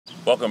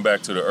Welcome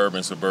back to the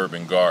Urban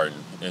Suburban Garden.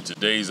 In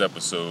today's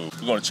episode,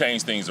 we're going to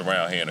change things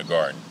around here in the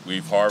garden.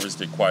 We've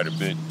harvested quite a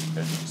bit.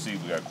 As you can see,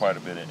 we got quite a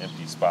bit of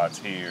empty spots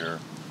here,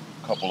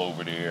 a couple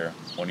over there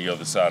on the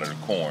other side of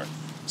the corn.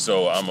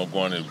 So I'm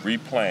going to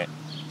replant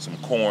some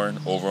corn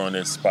over on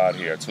this spot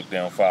here. I took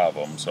down 5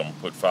 of them, so I'm going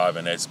to put 5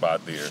 in that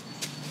spot there.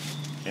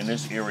 In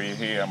this area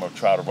here, I'm going to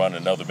try to run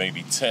another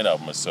maybe 10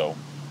 of them or so.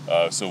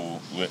 So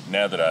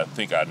now that I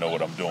think I know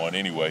what I'm doing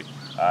anyway,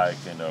 I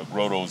can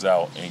grow those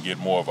out and get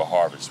more of a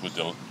harvest. With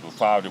the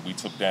 5 that we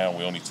took down,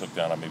 we only took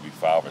down maybe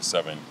 5 or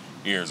 7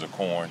 ears of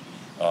corn.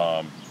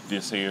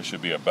 This here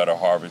should be a better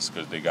harvest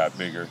because they got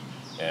bigger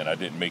and I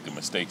didn't make the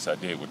mistakes I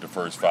did with the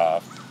first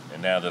 5.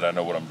 And now that I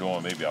know what I'm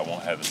doing, maybe I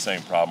won't have the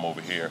same problem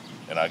over here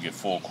and I get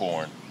full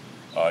corn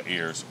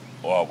ears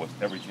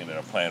with everything that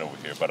I plant over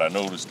here. But I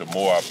noticed the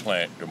more I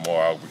plant, the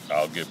more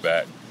I'll get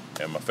back,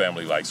 and my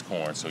family likes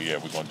corn, so yeah,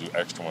 we're going to do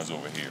extra ones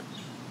over here.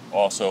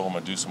 Also, I'm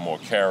going to do some more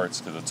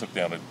carrots because I took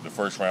down the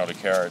first round of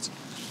carrots.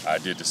 I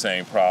did the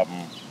same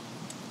problem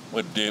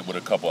what I did with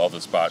a couple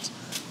other spots.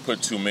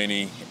 Put too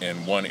many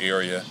in one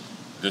area.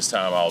 This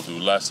time I'll do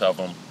less of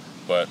them,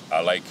 but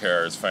I like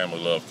carrots, family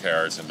love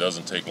carrots, and it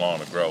doesn't take long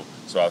to grow.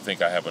 So I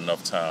think I have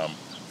enough time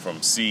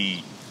from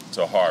seed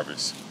to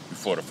harvest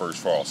before the first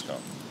frost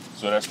comes.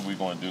 So that's what we're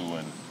going to do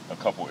in a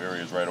couple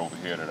areas right over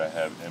here that I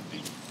have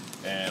empty.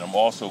 And I'm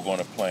also going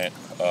to plant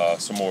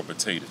some more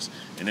potatoes.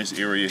 In this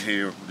area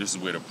here, this is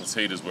where the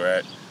potatoes were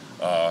at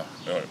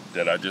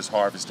that I just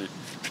harvested.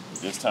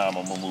 This time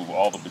I'm going to move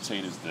all the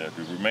potatoes, the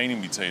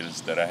remaining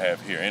potatoes that I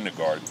have here in the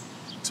garden,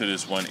 to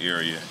this one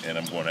area, and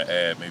I'm going to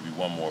add maybe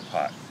one more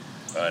pot.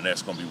 And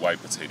that's going to be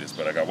white potatoes.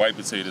 But I got white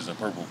potatoes and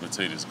purple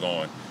potatoes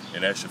going,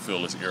 and that should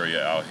fill this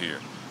area out here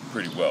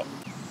pretty well.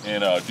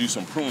 And do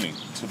some pruning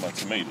to my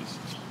tomatoes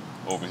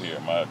over here.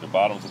 The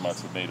bottoms of my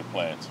tomato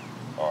plants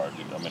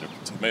the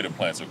tomato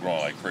plants are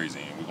growing like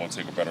crazy, and we're going to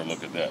take a better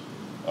look at that.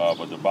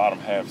 But the bottom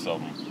halves of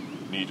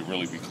them need to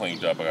really be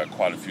cleaned up. I got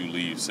quite a few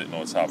leaves sitting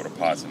on top of the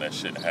pots, and that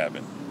shouldn't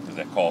happen because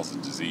that causes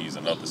disease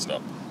and other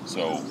stuff.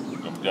 So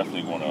I'm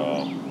definitely going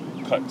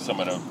to cut some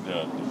of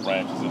the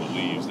branches of the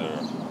leaves that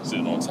are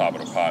sitting on top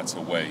of the pots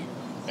away,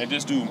 and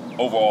just do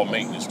overall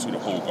maintenance to the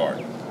whole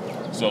garden.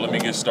 So let me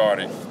get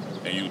started,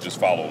 and you just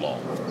follow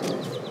along.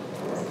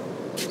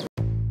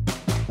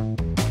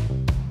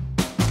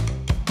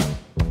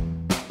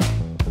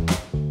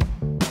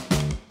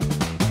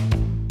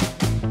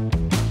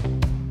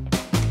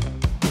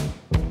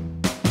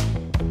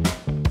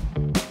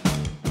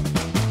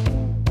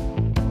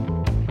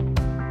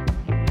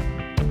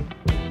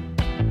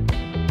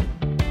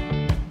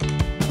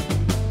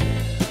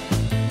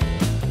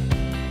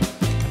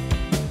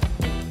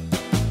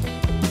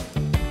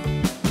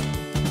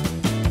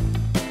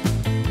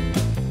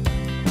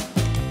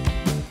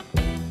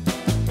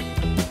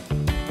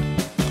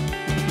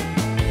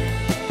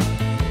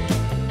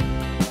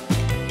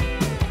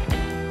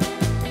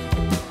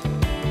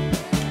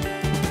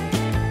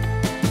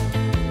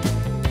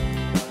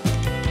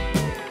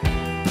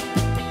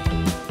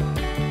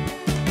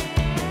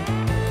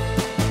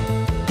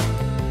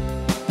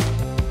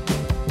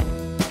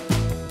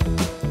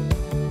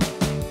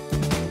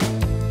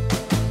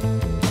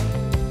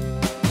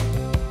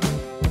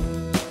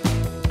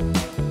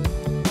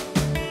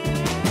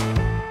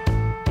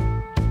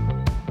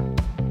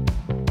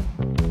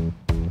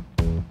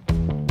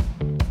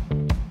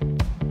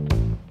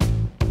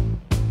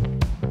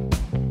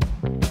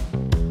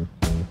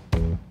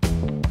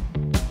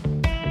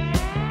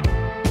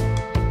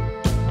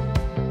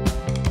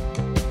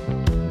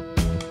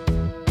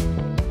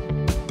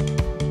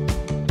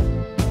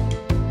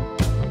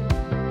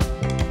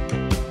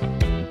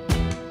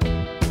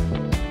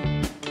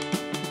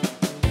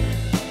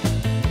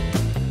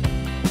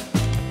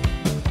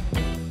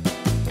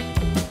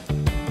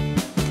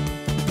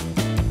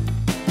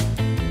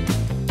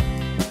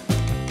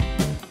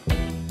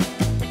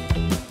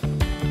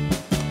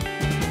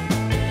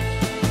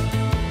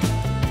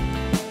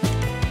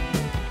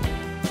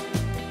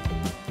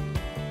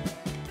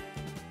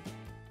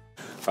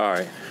 All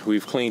right,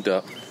 we've cleaned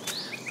up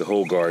the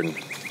whole garden,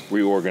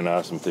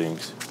 reorganized some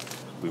things.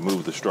 We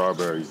moved the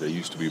strawberries that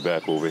used to be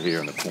back over here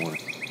in the corner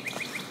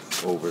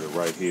over to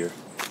right here.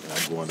 And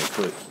I'm going to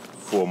put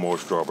 4 more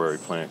strawberry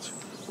plants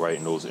right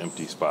in those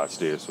empty spots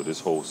there. So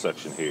this whole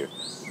section here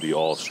will be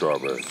all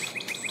strawberries.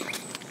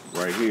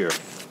 Right here,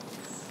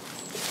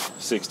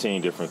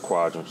 16 different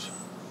quadrants.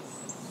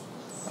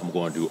 I'm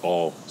going to do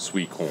all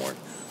sweet corn,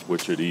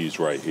 which are these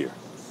right here.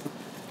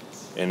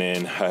 And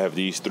then I have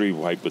these 3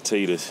 white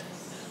potatoes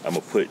I'm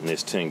going to put in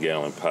this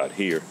 10-gallon pot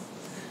here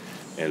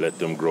and let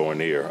them grow in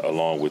there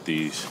along with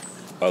these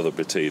other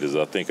potatoes.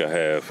 I think I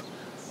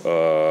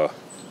have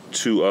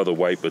 2 other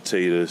white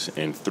potatoes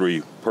and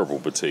 3 purple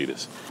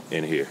potatoes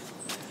in here.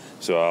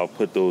 So I'll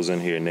put those in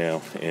here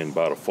now, and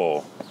by the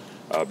fall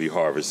I'll be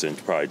harvesting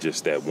probably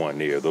just that one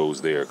there.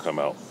 Those there come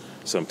out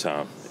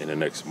sometime in the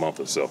next month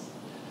or so.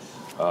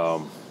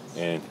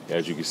 And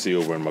as you can see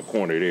over in my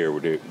corner there,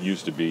 where there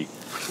used to be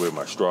where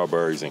my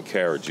strawberries and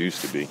carrots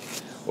used to be,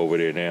 over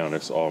there now,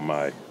 that's all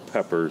my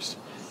peppers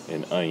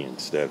and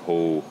onions, that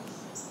whole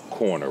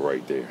corner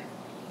right there.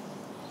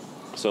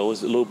 So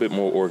it's a little bit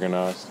more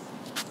organized.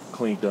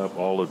 Cleaned up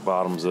all the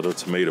bottoms of the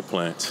tomato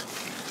plants,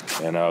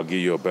 and I'll give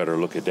you a better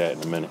look at that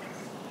in a minute.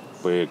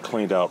 But it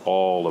cleaned out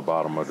all the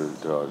bottom of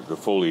the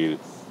foliated,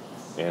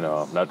 and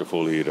not the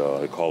foliated,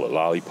 they call it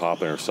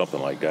lollipopping or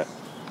something like that.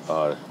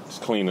 It's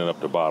cleaning up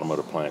the bottom of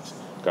the plants.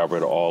 Got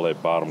rid of all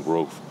that bottom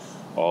growth,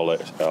 all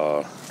that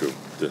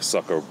the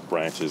sucker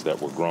branches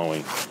that were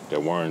growing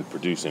that weren't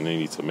producing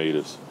any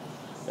tomatoes.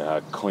 And I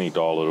cleaned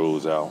all of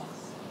those out,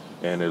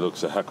 and it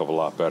looks a heck of a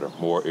lot better.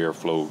 More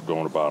airflow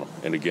down the bottom.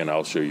 And again,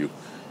 I'll show you,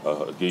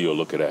 give you a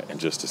look at that in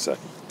just a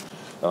second.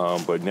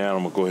 But now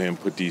I'm gonna go ahead and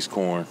put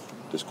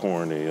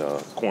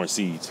corn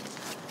seeds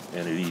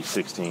into these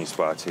 16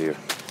 spots here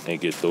and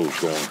get those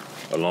going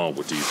along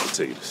with these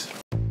potatoes.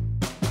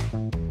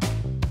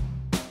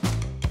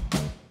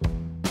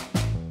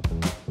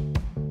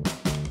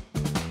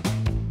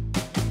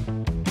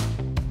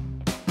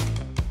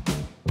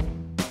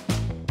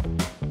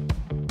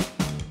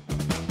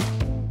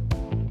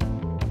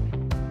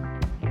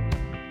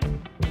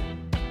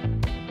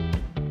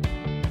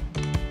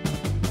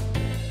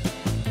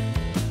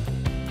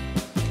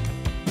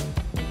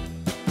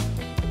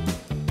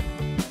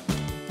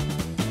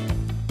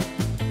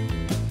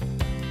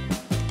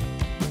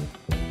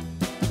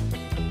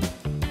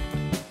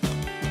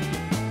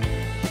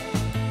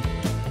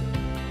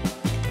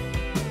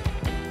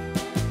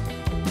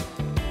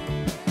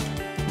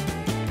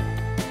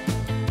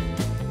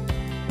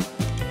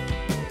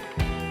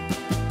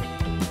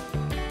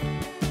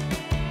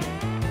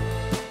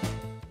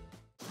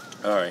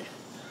 All right,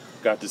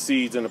 got the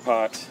seeds in the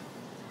pots,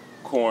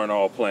 corn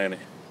all planted.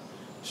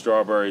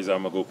 Strawberries,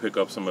 I'm gonna go pick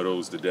up some of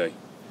those today,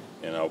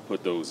 and I'll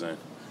put those in.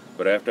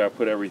 But after I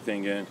put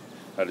everything in,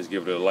 I just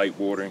give it a light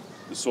watering.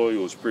 The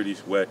soil is pretty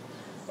wet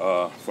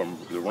from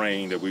the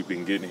rain that we've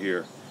been getting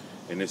here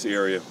in this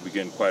area. We're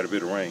getting quite a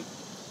bit of rain,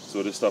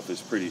 so this stuff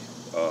is pretty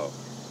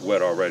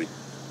wet already.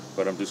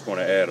 But I'm just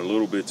gonna add a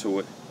little bit to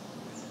it.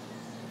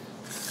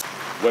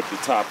 Wet the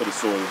top of the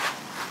soil,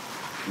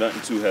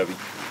 nothing too heavy.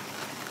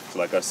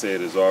 Like I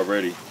said, it's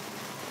already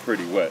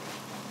pretty wet.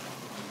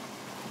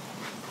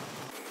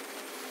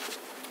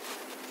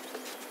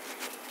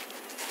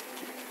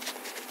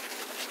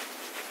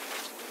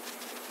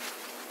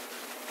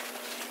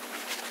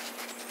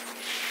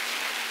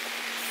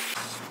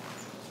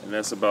 And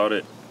that's about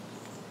it.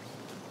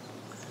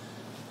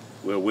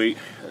 We'll wait.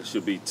 It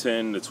should be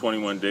 10 to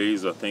 21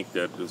 days. I think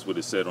that is what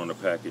it said on the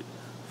packet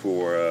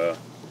for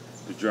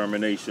the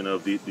germination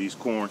of this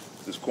corn.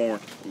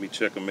 Let me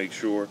check and make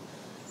sure.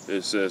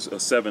 It says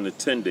 7 to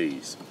 10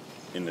 days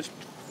in this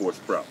fourth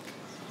sprout.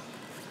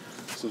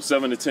 So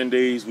 7 to 10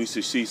 days, we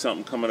should see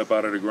something coming up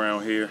out of the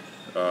ground here.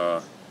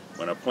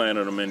 When I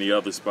planted them in the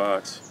other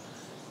spots,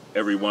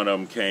 every one of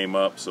them came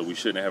up, so we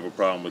shouldn't have a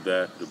problem with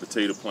that. The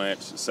potato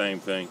plants, the same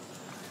thing.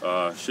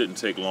 Shouldn't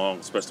take long,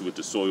 especially with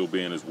the soil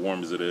being as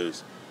warm as it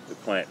is. The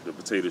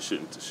potato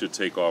should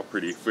take off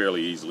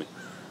fairly easily.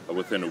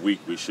 Within a week,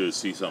 we should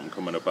see something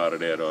coming up out of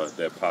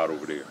that pot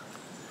over there.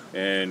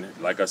 And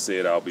like I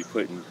said, I'll be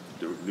putting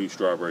the new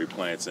strawberry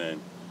plants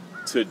in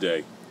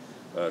today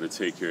to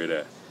take care of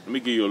that. Let me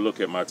give you a look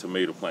at my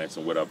tomato plants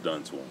and what I've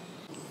done to them.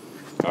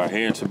 All right,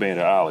 here in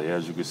Tomato Alley,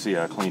 as you can see,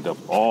 I cleaned up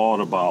all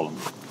the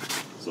bottoms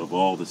of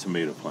all the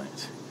tomato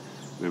plants.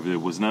 If there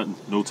was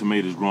no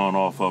tomatoes growing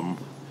off of them,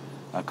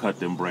 I cut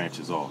them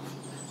branches off.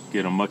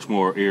 Get a much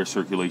more air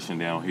circulation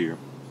down here,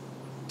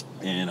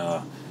 and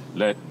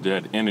let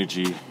that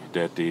energy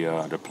that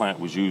the plant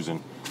was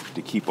using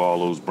to keep all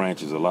those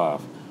branches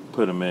alive,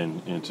 put them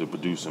into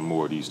producing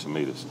more of these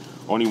tomatoes.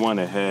 Only one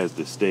that has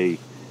to stay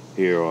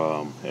here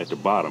at the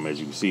bottom, as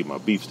you can see, my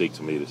beefsteak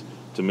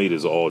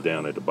tomatoes are all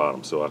down at the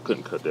bottom, so I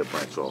couldn't cut that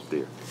branch off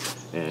there.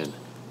 And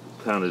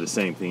kind of the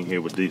same thing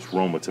here with this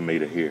Roma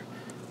tomato here.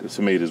 The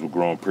tomatoes were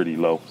growing pretty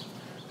low,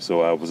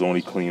 so I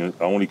only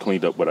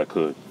cleaned up what I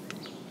could.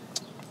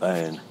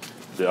 And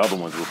the other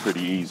ones were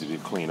pretty easy to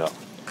clean up.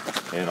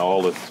 And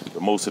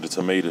most of the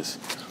tomatoes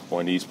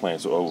on these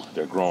plants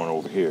they're growing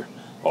over here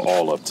are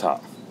all up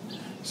top.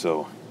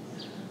 So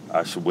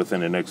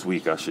within the next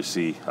week, I should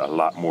see a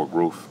lot more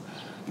growth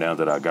now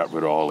that I got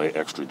rid of all that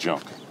extra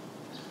junk.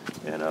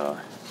 And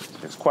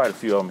there's quite a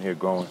few of them here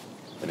growing,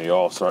 and they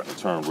all starting to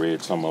turn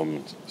red, some of them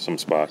in some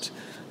spots.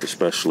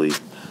 Especially,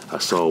 I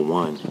saw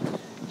one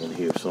in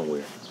here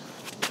somewhere.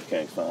 I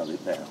can't find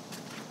it now.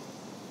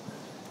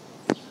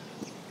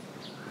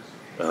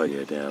 Oh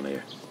yeah, down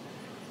there.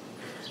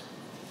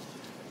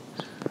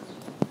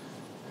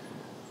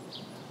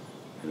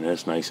 And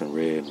that's nice and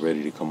red,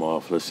 ready to come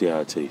off. Let's see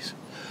how it tastes.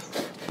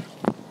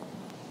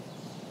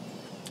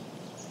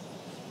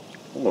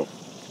 Oh,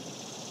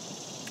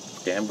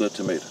 damn good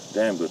tomato.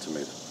 Damn good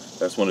tomato.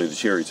 That's one of the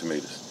cherry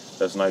tomatoes.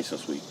 That's nice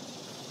and sweet.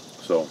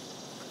 So,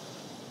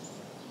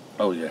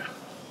 oh yeah.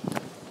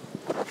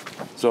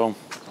 So,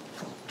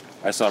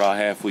 that's all I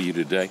have for you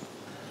today.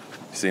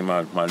 See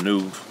my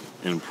new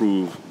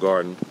improved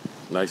garden,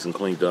 nice and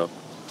cleaned up.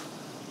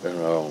 And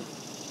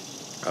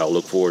I'll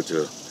look forward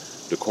to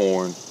the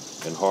corn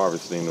and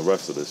harvesting the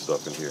rest of this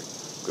stuff in here,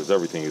 because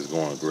everything is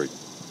going great.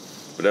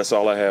 But that's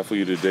all I have for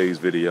you today's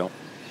video.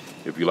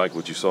 If you like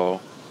what you saw,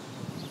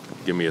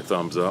 give me a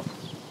thumbs up,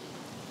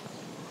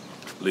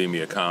 leave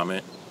me a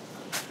comment,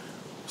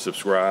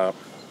 subscribe,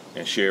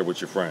 and share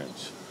with your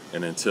friends.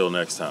 And until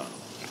next time,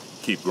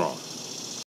 keep growing.